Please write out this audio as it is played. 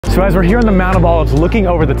So as we're here on the Mount of Olives looking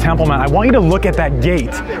over the Temple Mount, I want you to look at that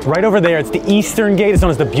gate right over there. It's the Eastern Gate. It's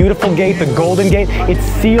known as the Beautiful Gate, the Golden Gate. It's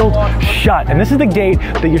sealed shut. And this is the gate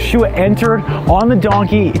that Yeshua entered on the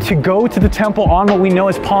donkey to go to the temple on what we know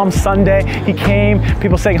as Palm Sunday. He came,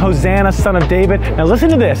 people saying, Hosanna, Son of David. Now listen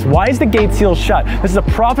to this. Why is the gate sealed shut? This is a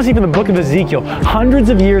prophecy from the book of Ezekiel, hundreds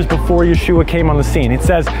of years before Yeshua came on the scene. It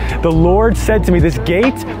says, the Lord said to me, this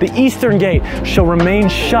gate, the Eastern Gate, shall remain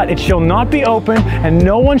shut. It shall not be open, and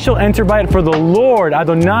no one shall enter by it, for the Lord,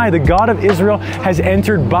 Adonai, the God of Israel, has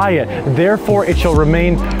entered by it. Therefore it shall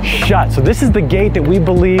remain shut. So this is the gate that we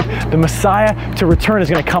believe the Messiah to return is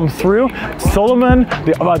going to come through. Solomon,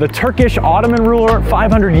 the Turkish Ottoman ruler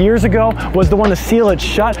 500 years ago, was the one to seal it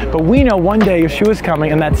shut, but we know one day Yeshua is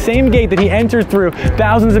coming, and that same gate that he entered through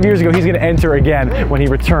thousands of years ago, he's going to enter again when he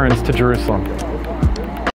returns to Jerusalem.